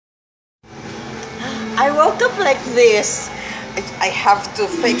I woke up like this. I have to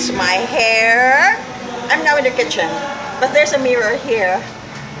fix my hair. I'm now in the kitchen, but there's a mirror here.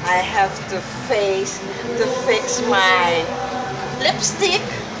 I have to fix my lipstick.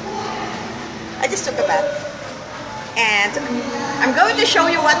 I just took a bath. And I'm going to show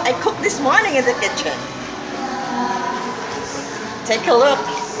you what I cooked this morning in the kitchen. Take a look.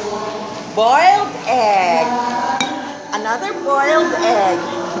 Boiled egg. Another boiled egg.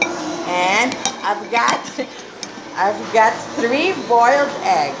 And I've got 3 boiled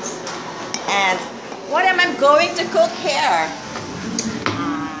eggs. And what am I going to cook here?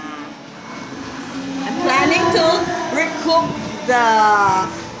 I'm planning to recook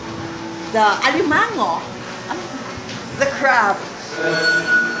the alimango, the crab.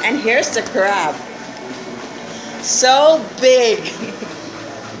 And here's the crab. So big.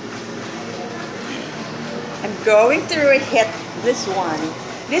 I'm going to reheat this one.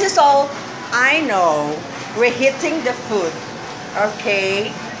 This is all I know. Reheating the food.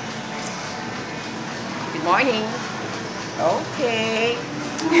 Okay. Good morning. Okay.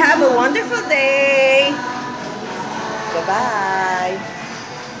 Have a wonderful day. Bye-bye.